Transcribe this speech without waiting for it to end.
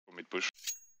push.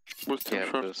 Boost him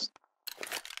short. Boost.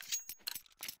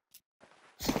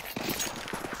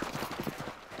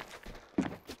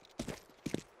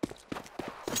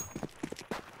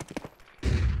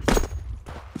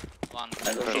 One.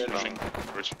 I don't Pushing, care. pushing.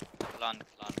 Bridge. Long.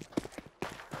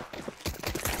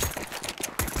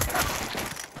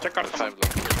 Check our Five time.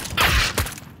 long.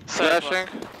 Flashing.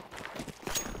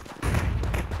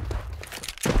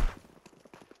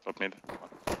 Top mid.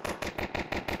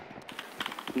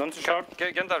 Don't short.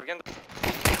 Get down.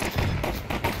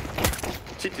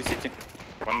 City.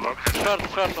 One block.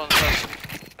 Short one.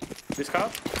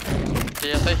 Discard.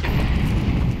 Yeah, take him.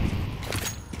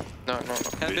 No.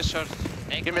 Can be short.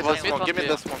 Give me the smoke, give me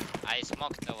the smoke. I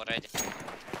smoked already.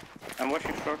 I'm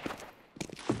watching short.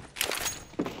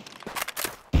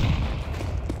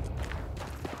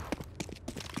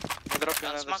 Drop you Don't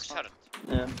another smoke smoke. short.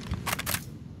 Yeah.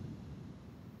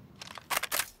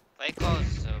 Play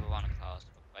close, one close.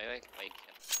 Play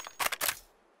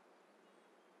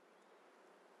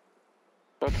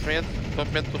here. Top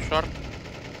mid to short.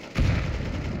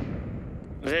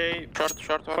 They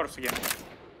Short one. force again.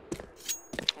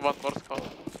 One more scout.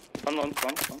 One.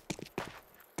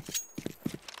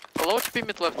 Low HP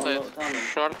mid left Oh, side. no, tunnel.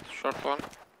 Short one.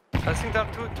 I think there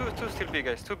are two still B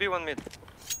guys. 2B, 1 mid.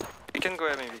 You can go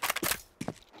ahead maybe.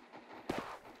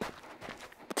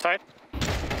 Side.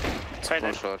 One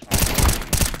Edge. short.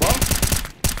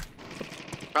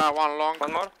 One long.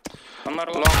 One more. One more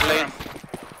Long lane.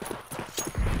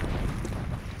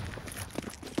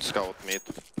 Scout mid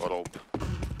or op.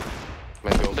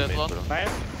 Maybe op Dead mid, one. bro.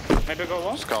 Nice. Maybe go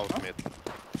one. Scout mid.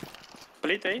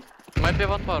 Split A. Might be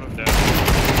one more.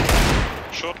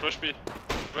 Short, rush B.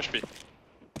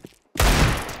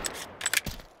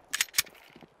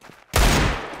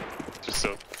 Just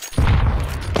so.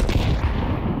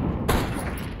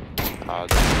 Ah,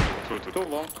 Two. Too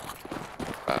long.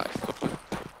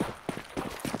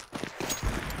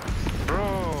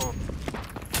 Bro.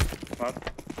 What?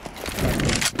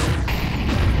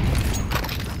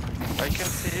 I can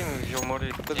see him with your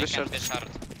Mori. could They be can short. be short.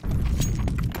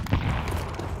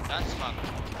 Don't smoke.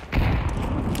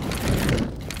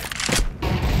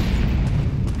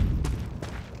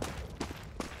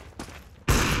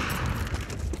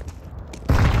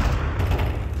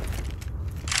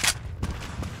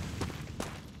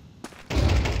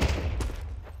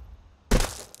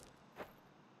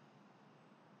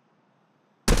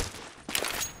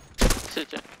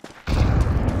 City.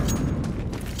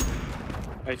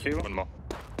 I heal. One more.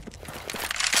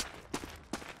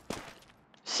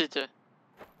 City.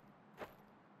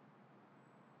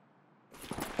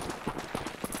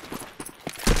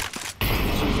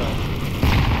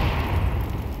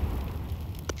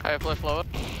 I flash lower.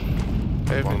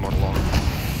 One more long.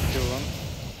 Kill one.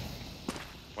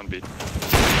 One B.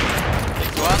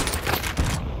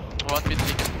 One mid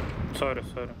ticket. Sorry.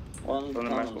 One Don't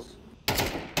tunnels.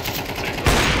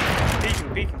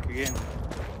 Peeking again.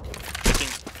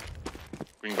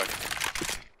 Bring back.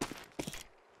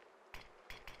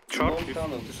 Short. Long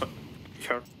tunnels.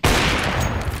 Short.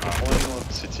 One more.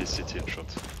 City and short.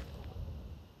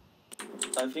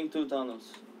 I think 2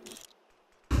 tunnels.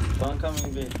 One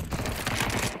coming B.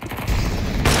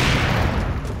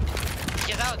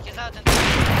 He's out and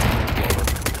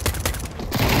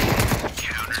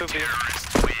 2B.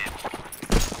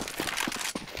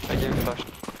 I gave flash.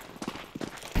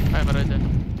 I'm ready.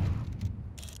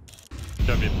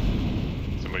 Yeah, mid.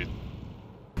 Somebody.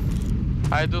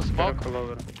 I do smoke. Circle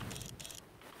over.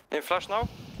 In flash now?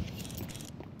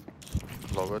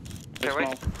 Lowered. Okay,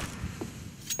 wait.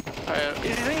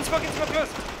 He's in smoke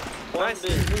close. One Nice. B.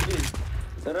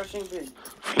 They're rushing B.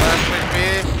 Flashing me.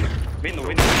 Window.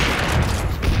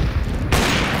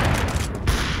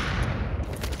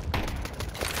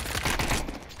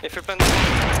 If you plan the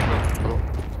smoke, Bro.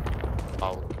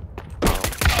 Out.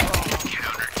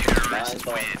 Nice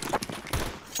one.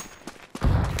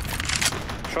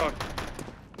 Short.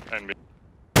 And mid.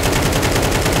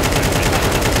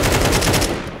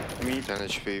 Mid. 10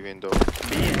 HP window.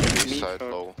 B and B mid side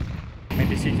short. low.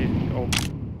 Maybe city. Open.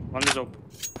 One is open.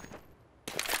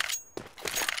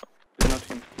 It's not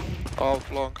him.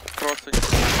 Out long. Crossing.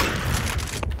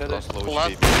 Last low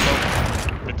Last.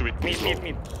 HP. Mid to mid.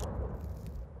 Mid.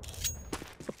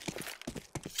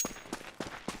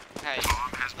 guys,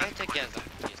 play together,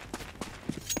 please.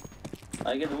 I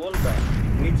get wall back.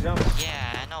 Mid jump.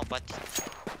 Yeah, I know, but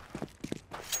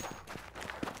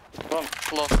Long. if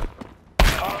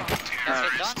you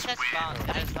don't set bounce,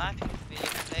 there is nothing we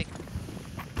take.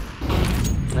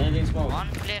 Landing smoke. One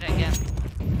clear again.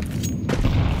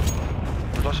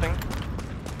 Flashing.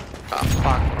 Ah,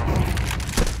 fuck, bro.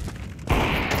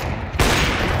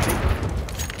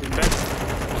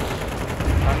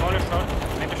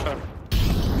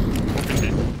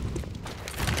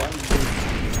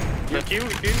 Kill.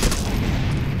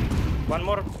 One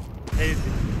more. Hey,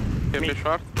 Can be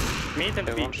short. meet and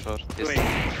Hey, B. one short. Wait.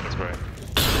 That's right.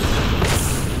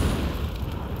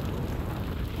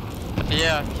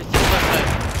 Yeah, he's still left side.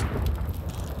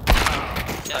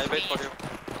 I wait for you.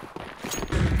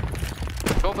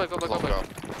 Go back. Long up.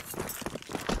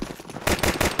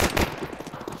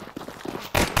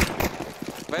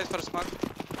 Wait for smoke.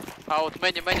 Out,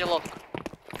 many long.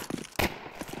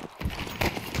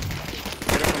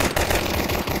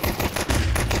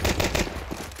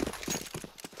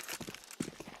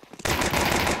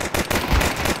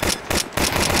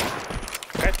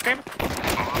 Came.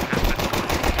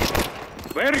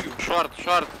 Where are you?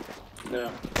 Short.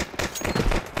 Yeah.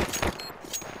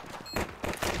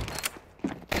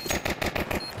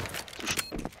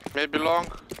 Maybe long.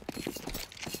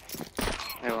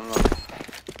 Hey, one more.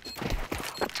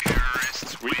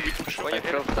 We push When I you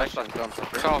hit feel it, flash flash. and guns.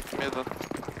 Half middle.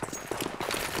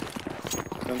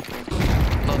 Don't think.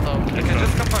 Not out. You can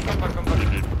just come back.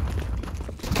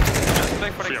 Just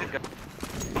wait for exit, guys.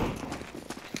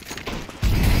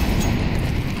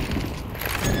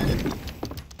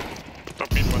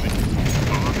 Top mid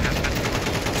one.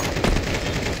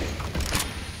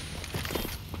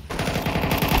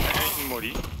 Hey,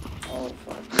 Mori. Oh,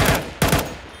 fuck.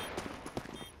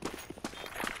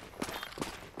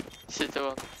 City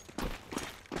one.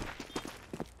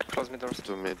 Close mid doors.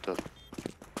 2 mid.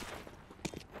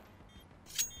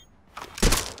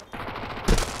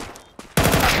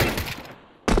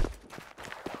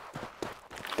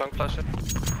 Long flash it.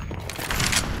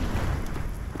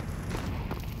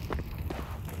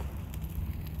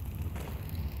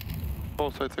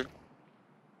 Both I think.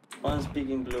 One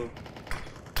speaking blue.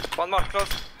 One more, close.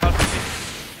 Half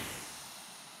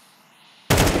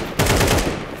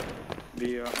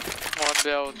B. One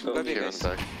be out. Go Go B. B, Here guys.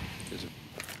 and back.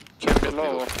 Can be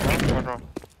lower.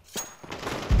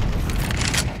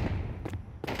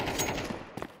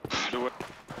 No?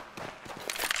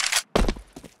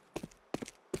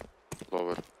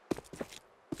 Lower.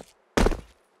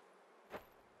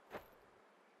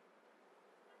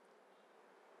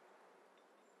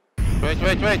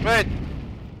 Wait.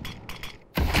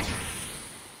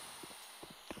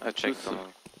 I checked on.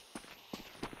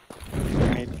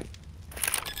 Mid.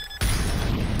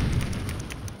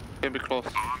 Can be close.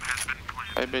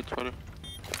 I bait for you.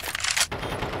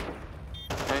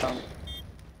 Nice.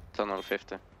 Tunnel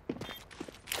 50.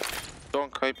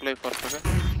 Donk, I play for okay?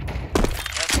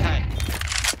 Left side.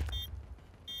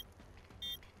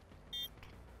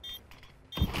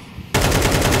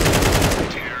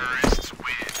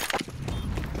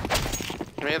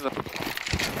 Middle.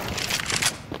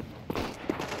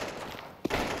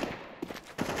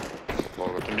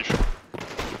 Lower. Can be short.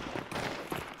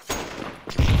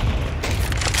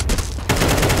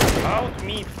 Out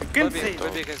mid. You Go can B, say.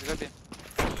 go B, guys, go B.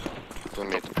 2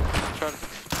 mid. Short.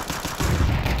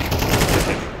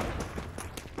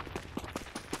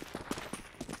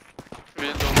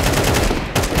 Window.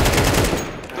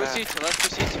 Two city, last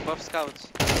two city, both scouts.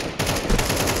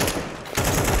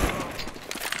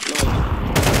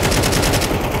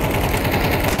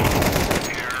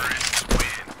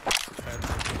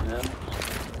 Yeah.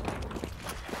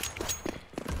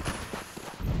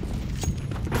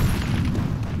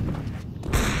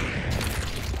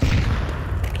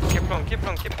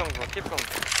 Keep long, bro, keep long.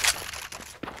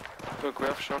 Look, we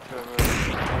have short.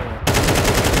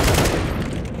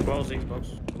 Closing box.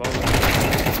 Lower.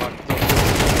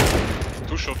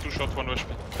 Two short, one rush.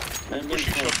 And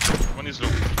Pushing then short, one is low.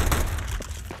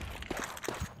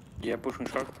 Yeah, pushing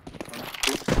short.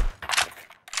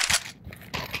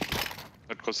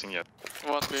 Not crossing yet.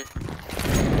 One B.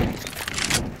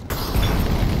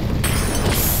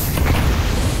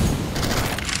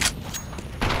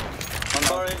 one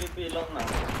already be long now.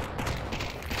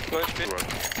 Go HP. Two out.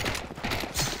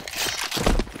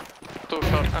 Two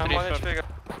short, I'm three on short. HP, guys.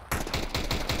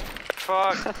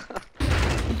 Fuck.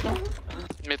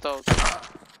 Mid out.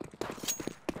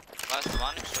 Last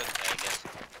one should, I guess.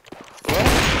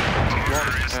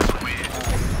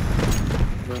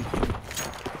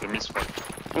 The miss one.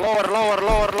 Lower.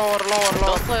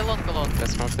 Don't play long alone.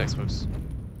 Let's smoke textbooks.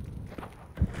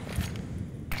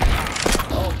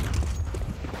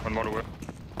 One more away.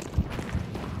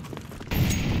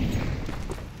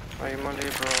 I'm only,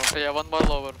 bro. Yeah, one more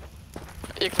lower.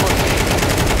 Xbox.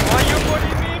 Why you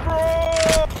bullying me, bro?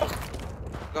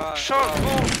 Go, Short, go.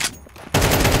 move.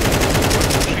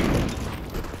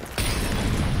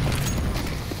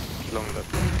 Long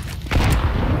left.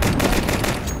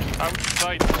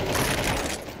 Outside.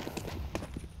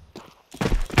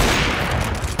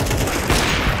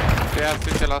 Yeah,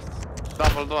 city last.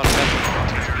 Double door.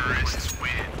 Left.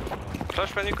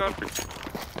 Flash when you call.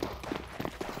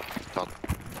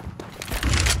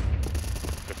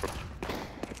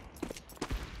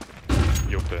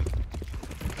 Open.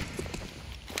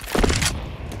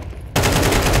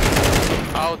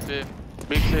 Out B.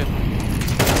 Big clear.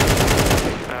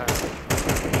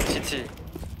 CT.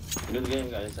 Good game,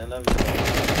 guys. I love you.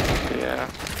 Yeah.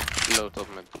 Low top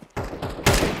mid.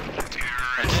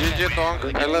 GG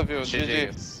donk. I love you. GG.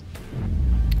 GG.